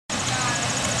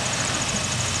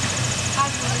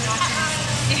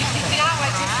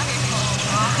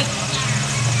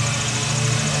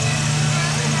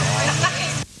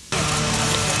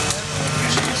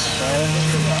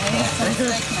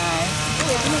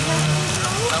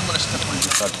I'm gonna step on you.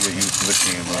 Have to get used to the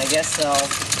camera. I guess so.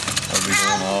 I'll be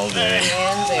going all day.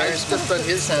 And there's the sound.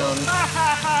 Yes.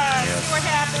 What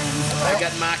happened? I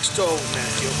got Mark's toe,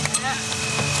 Matthew.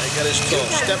 I got his toe.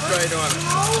 Step right on it.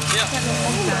 Yeah.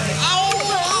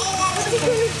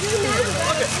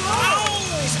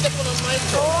 He's stepping on my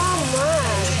toe.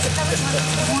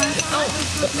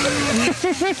 Get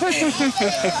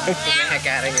the heck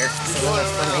out of here.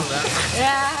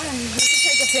 Yeah. You can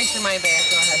take a picture of my back.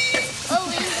 Go ahead.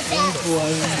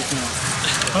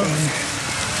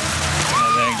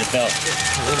 Hang the belt.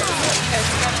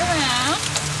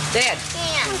 Dad.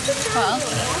 Well,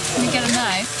 you get a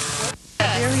knife.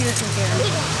 There he is again.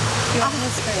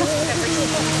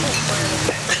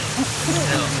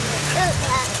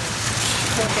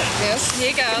 This. Here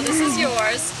you go. This is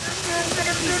yours.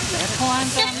 Pull on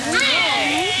some.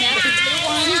 Matthew,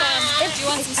 do you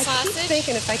want some sausage? I'm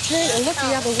thinking if I turn and look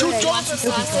the other way, You want some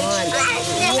sausage?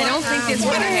 I don't think it's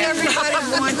what everybody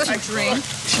wants to drink.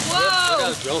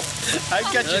 Whoa! I've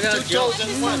got your two toes at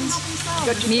once.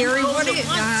 Mary, what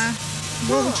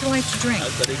would you like to drink?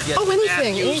 Oh,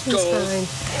 anything. Anything's fine.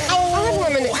 Oh,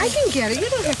 woman, I can get it. You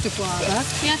don't have to bother.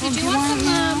 Matthew, do you want some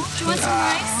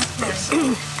rice?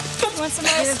 You want some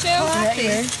rice too?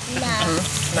 Here.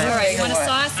 All right, you want a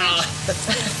sausage? I'm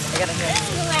gonna take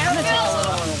a little one of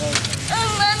those.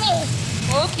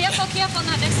 Oh, careful, careful,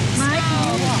 not next to the Mike,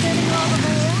 are you sitting over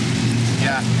there?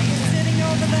 Yeah. Are you sitting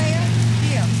over there?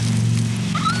 Here.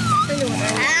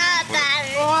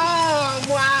 Oh,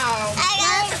 wow.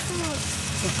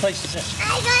 What place is this?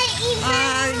 All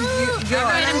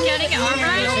right, I'm getting it. All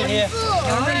right. Sit here.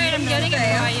 All right, I'm getting it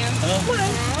for you.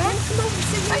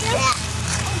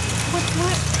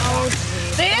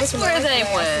 That's where they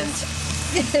went.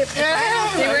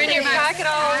 They were in your pocket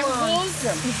all along.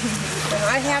 And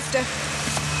I have to...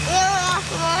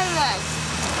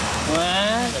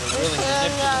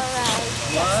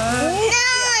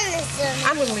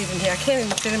 I'm going to leave him here. I can't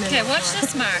even fit him in. Okay, watch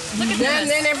this, Mark. Look at this.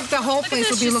 Then the whole place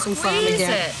will be looking for him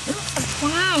again. It.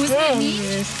 Wow, isn't that neat?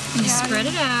 You spread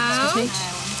it out.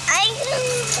 I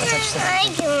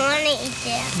don't want to eat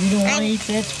that. You don't want to eat?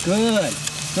 That's good.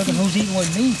 Look at who's eating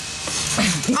with me.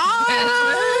 I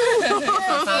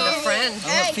found a friend. I'm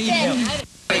going to feed him.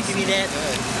 Hey, give me that.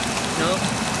 No?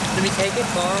 Let me take it,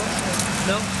 borrow?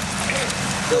 No?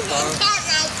 No, borrow.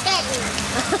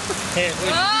 Here,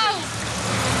 wait. Oh!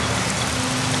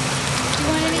 Do you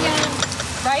want any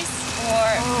rice or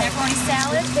macaroni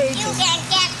salad? You can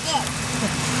get this.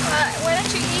 Why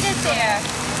don't you eat it there,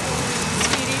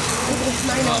 sweetie?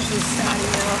 My nose is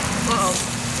starting now. Uh-oh.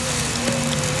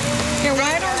 Yeah,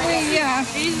 why don't we,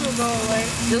 These will go away.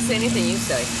 You'll say anything you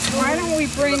say. why don't we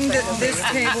bring this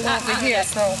table over here,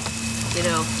 so, You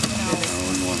know. I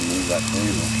wouldn't want to move that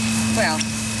table. well,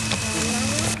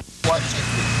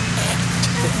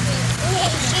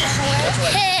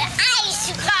 I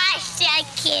squashed that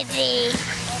kitty.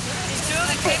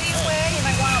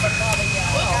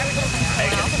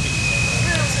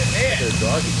 They're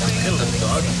doggy. Kill them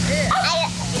doggy.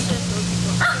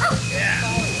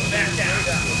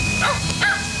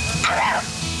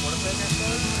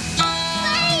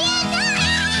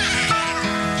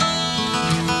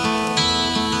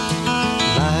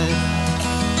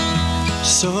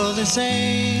 So they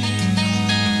say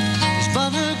it's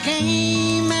but a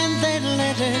game and they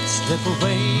let it slip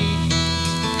away.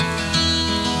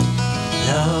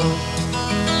 Love,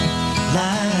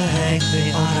 like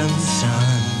the autumn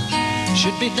sun,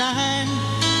 should be dying,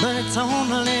 but it's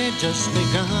only just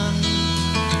begun.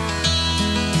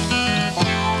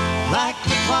 Like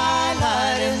the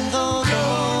twilight in the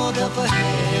road up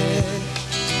ahead,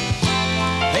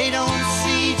 they don't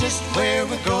see just where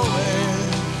we're going.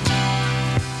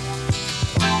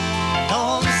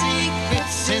 All the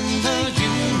secrets in the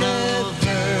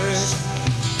universe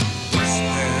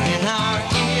whisper in our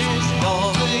ears.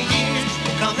 All the years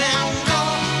come and go,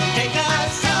 take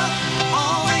us up,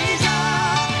 always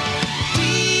up.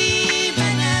 We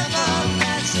may never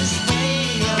pass this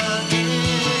way again.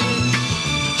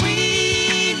 We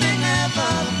may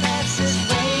never pass this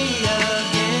way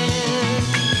again.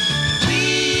 We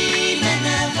may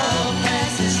never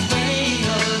pass this way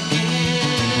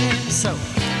again. So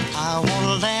I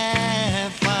wanna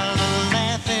laugh while the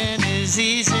laughing is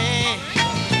easy.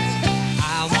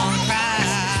 I wanna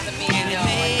cry and it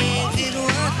makes it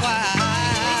worthwhile.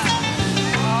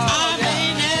 I may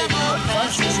never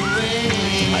pass this way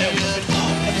again.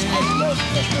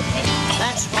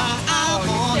 That's why I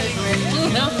want it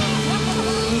real.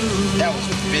 That was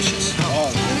vicious. Oh.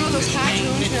 You know those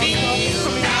cartoons?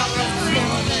 Coming out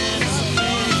More than a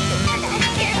friend.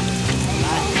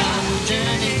 Like I'm a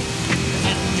journey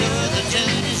into the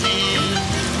journey.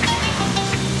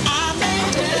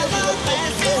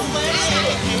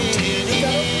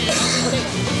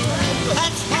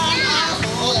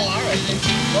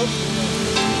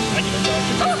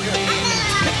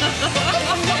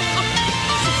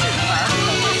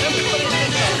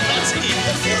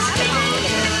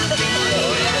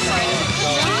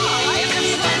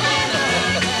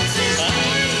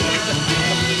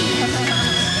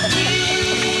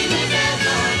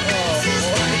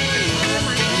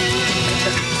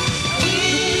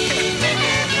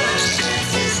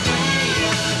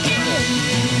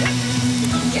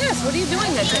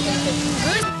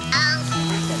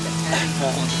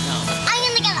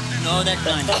 He's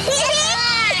crying.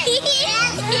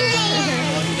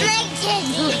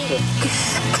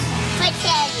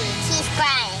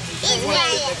 He's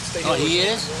crying. Oh, he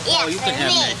is? Yeah, oh, you can have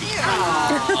me.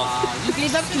 Maggie. You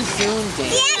gave up too soon,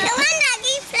 Dave. Yeah, come on,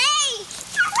 Doggy, play.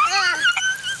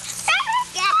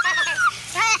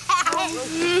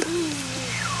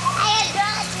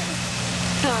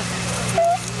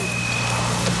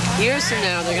 Years from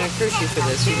now, they're going to curse you for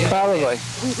this. You Probably.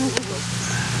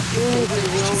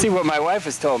 See what my wife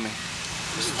has told me.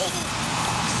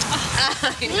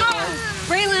 I know.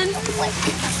 Braylon.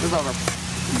 Move over.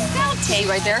 See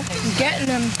right there? Getting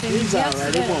them things. He's all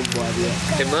right. It won't bother you.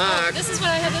 Hey, Mark. This is what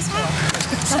I had this one.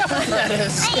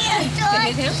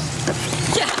 Hit him?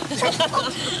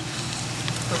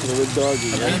 Little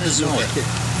doggy. I'm in the zone.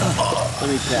 Let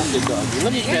me pat the doggy.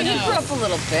 Let me pat You the grew doggy. up a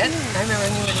little bit. I remember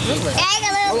when you were little.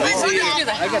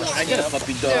 I got a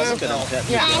puppy dog. I'm gonna pet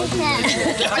the doggy.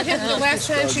 I think the last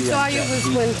time she saw you was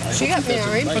when she got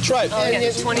married. That's right. And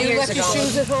you 20 years left your ago.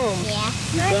 shoes at home.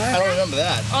 I don't remember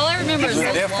that. All I remember is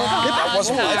the long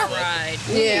wasn't car life. ride.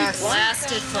 Yeah. It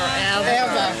lasted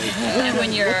forever. And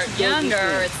when you're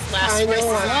younger, it lasts I know. twice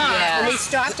as long. And we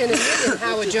stopped in a minute.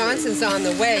 Howard Johnson's on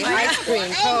the way. Ice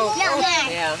cream, Coke.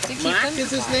 Yeah. Mark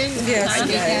is his name?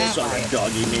 Yes. Sorry,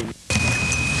 doggy name.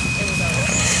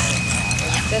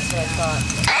 That's what I thought.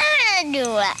 I'm gonna do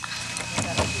it.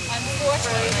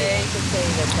 Unfortunately,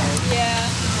 yeah.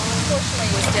 Unfortunately,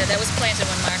 it was dead. That was planted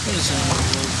when Mark was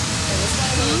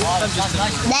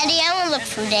Daddy, I want to look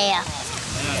for there.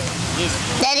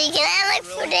 Daddy, can I look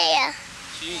for there?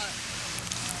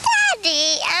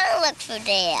 Daddy, I want to look for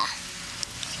there.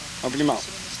 Open your mouth.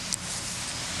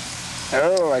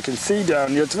 Oh, I can see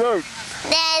down your throat.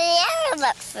 Daddy, I want to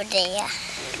look for there.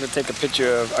 I'm gonna take a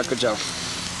picture of Uncle Joe.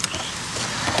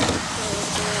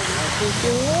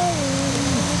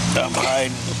 I'm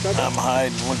hiding. I'm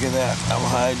hiding. Look at that. I'm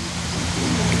hiding.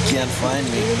 You can't find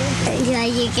me. Yeah,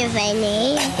 you can find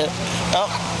me. Oh,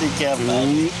 you can't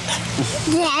find me.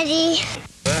 Daddy.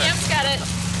 Cam's got it.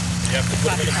 You have to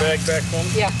put him in a bag back home?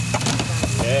 Yeah.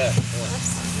 Yeah.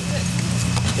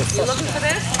 You looking for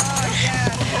this?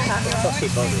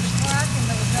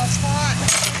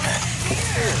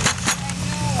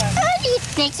 What are you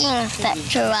taking a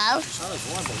picture of?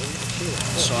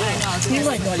 We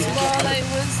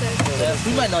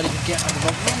might not even get on the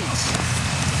right lanes.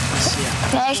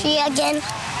 Can I see you again?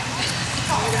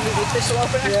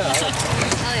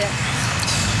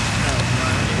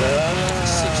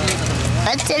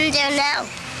 What's in there now?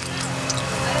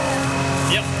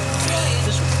 Yep.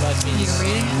 This one reminds me. You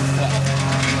reading it?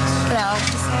 No.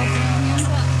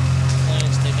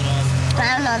 Plane's taking off. I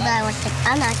don't know that I want to.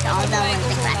 I'm not sure that I want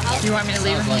to crack it. You want me to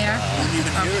leave him here?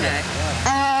 Okay.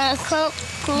 Cool.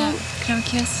 Can we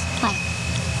kiss? Why?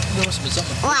 There must have been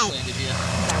something Why? when Bush landed here.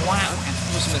 Wow.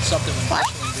 There must have been something when What?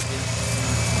 Bush landed here.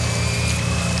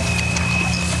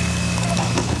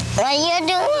 What are you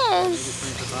doing?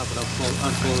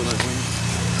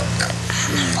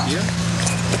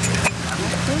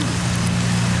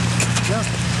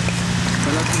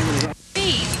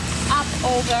 Feet up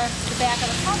over the back of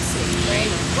the front seat,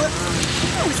 right? What?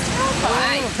 It was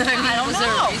terrifying. I don't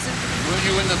know. Were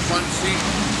you in the front seat?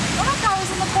 What if I was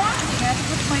in the back? I had to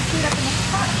put my feet up in the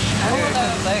front.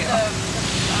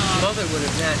 Mother would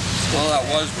have not. All that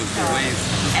was the wave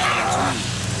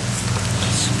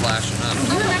splashing up.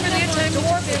 You remember that time we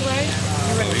took it, right?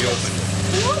 We opened it.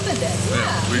 You opened it,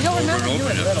 yeah. We opened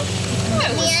it.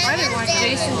 I didn't want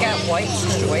Jason got white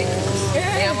straight.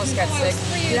 He almost got sick.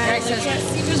 The guy says,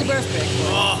 he was a birthday.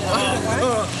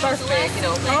 Birthday, you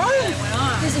know.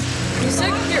 You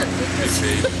sick? Here.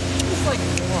 It's like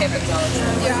heavens all the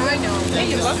time. Yeah, I know. Hey,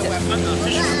 you loved it.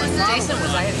 Jason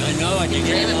was, I know, I can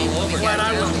get it all over. Glad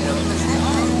I was.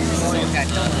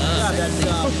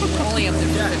 Only up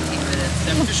there for 15 minutes.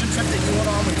 That fishing trip that you went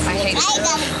on with I hate I it.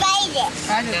 gotta find it.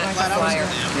 I didn't like the flyer.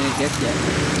 Didn't get that.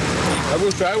 I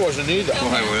wish I wasn't either.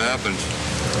 Why, what happened?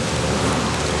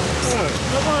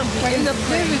 In the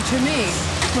vivid to me,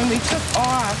 when we took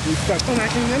off, when I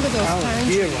can remember those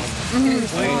times.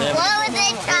 What were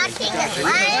they talking about?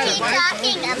 What are you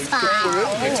talking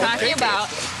about? We're talking about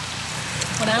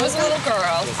when I was a little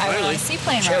girl, I went on a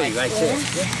seaplane ride. Right there.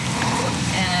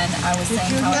 And I was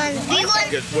saying how We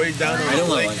went. Get way down on the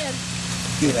lake.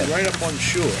 Right up on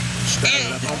shore.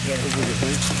 Started up over the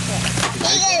thing.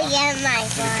 You gotta get my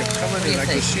phone. Coming in, I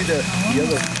could see the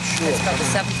other shore. About the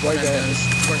 7th Right one there.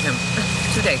 for him.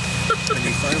 2 days. And he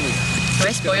finally Am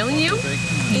I spoiling you?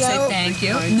 You say thank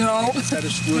you. No.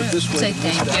 Say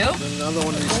thank you.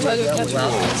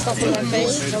 Stuff on my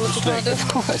face. Is that what you want to do? Of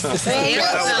course.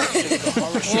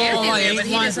 Yeah, but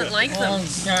he doesn't like them.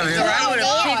 Or I would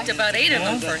have picked about 8 of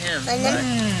them for him.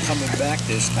 Coming back,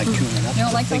 there's like tuning up. You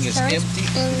don't like the thing those is carrots? empty.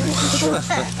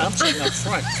 I'm sitting up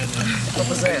front, and what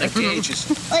was that? The cages.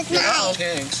 What's mine?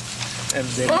 Tanks. And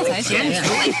they Oh, both nice. fill. Yeah.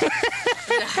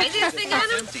 Did I hide anything on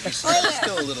him? Empty. There's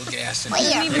still a little gas in Where?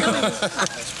 there.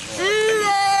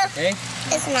 Hey?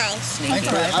 It's nice.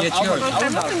 It's yours.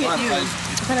 I'm looking at you,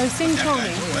 but I was seeing Tony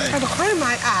out of the corner of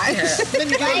my eye.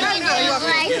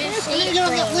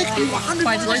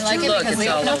 Why did I like it? Because they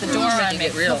opened up the door on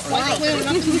me. Real. I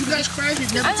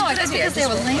know, I just because they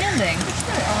were landing.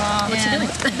 What's you doing?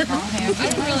 I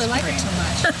didn't really like it too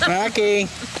much.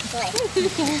 Rocky.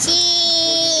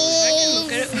 Cheese.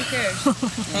 Look at it. Who cares?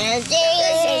 And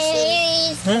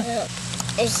cheese.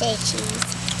 It say cheese.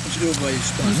 What you doing by your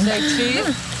spine? Say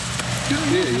cheese?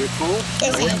 Yeah, you're cool?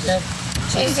 It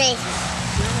say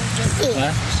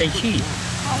Say cheese.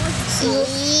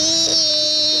 cheese.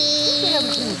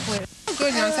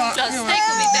 Good, I thought, Just you know, steak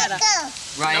would be better.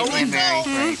 Right, and Mary.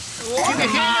 Right. You can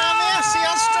hit it on there. See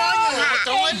how strong you are.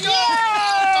 Don't let go.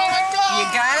 Don't let go. You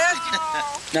got it?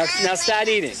 Now start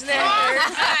eating. Your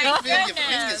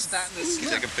finger's starting to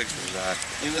slip. Take a picture of that.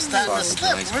 It was starting to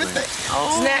slip, weren't they?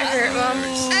 Doesn't that hurt, Mom?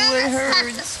 It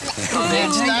hurts. It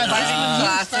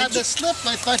started to slip.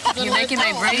 I thought you were going You're making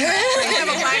my brain hurt. I have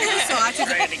a bite of the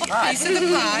sausage, a piece of the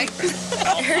pie.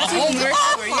 It hurts even worse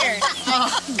over here.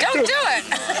 Don't do it.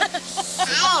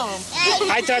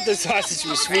 I thought the sausage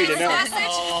was sweet enough.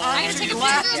 I'm going to take a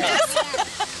picture of this.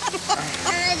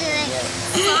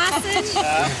 Sausage.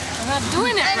 I'm not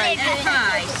doing it right.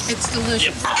 Pie. It's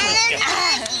delicious.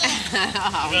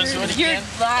 You're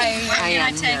lying.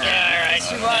 I take it.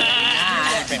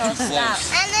 Stop.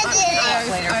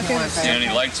 And he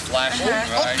likes flashing,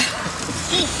 right?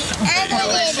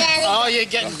 Oh, you're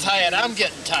getting tired. I'm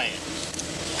getting tired.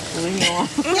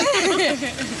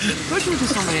 Push him to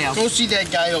somebody else. Go see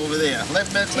that guy over there. Let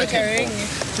him go.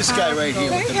 This guy right here.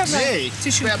 Can I have a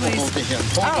tissue, Grab a please? hold of him.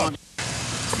 Hold on.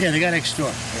 Yeah, they got next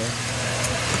door.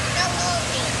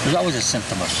 There's always a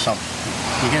symptom of something.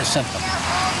 You get a symptom.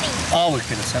 Always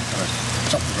get a symptom of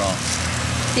something wrong.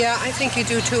 Yeah, I think you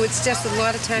do too. It's just a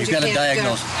lot of times You you got to can't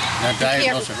diagnose it. You got to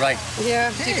diagnose it right.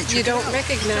 Yeah, you don't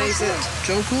recognize it.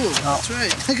 Joe Cool. That's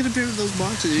right. Look at a pair of those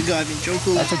boxes you got. I mean, Joe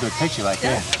Cool. That's a good picture right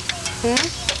there.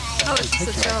 Oh, it's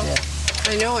such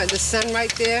a... I know it. The sun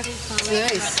right there. It's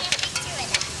nice.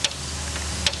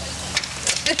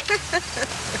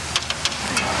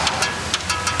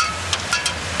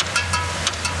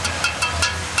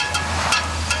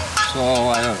 So,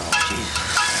 I don't know. Jesus.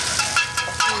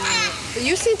 But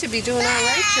you seem to be doing all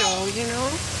right, Joe, you know?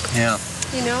 Yeah.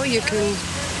 You know, you can...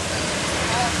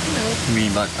 You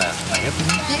mean about past my hip?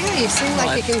 Yeah, you seem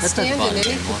like you can that doesn't stand in bother me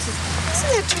anything. anymore.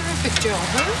 Isn't that terrific, Joe,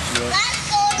 huh?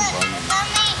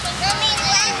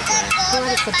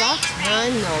 Boy, it's about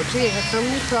time, though. Gee, I've had so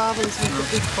many problems with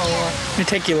it before. You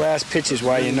take your last pictures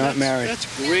while you're not married. That's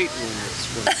great when it's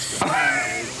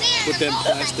with them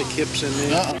plastic hips in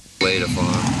there. Later,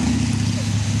 farm.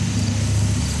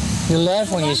 You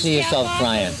laugh when you see yourself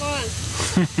crying.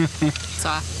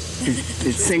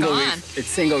 It's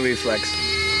single reflex.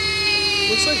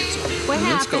 Looks like it's on. What It's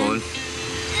happened? going.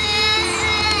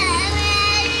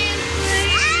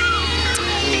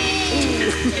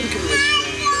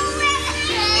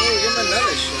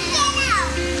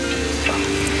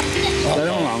 Let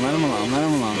him alone, let him alone, let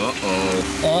him alone.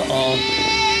 Uh-oh. Uh-oh.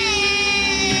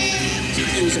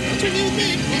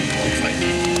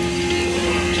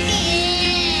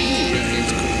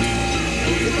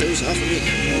 Get those off of me.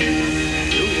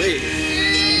 No way.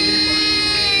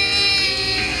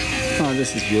 Oh,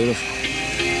 this is beautiful. I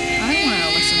don't want to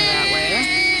listen to that later.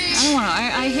 I don't want to.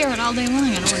 I hear it all day long.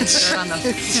 I don't want to hear it on the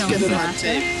film. Get it on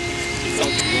tape.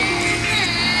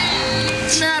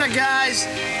 What's the matter, guys?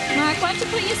 Mark, why don't you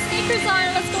put your sneakers on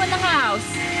and let's go in the house?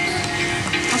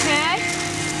 Okay?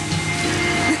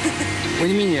 What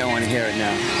do you mean you don't want to hear it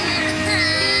now?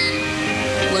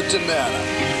 What's the matter?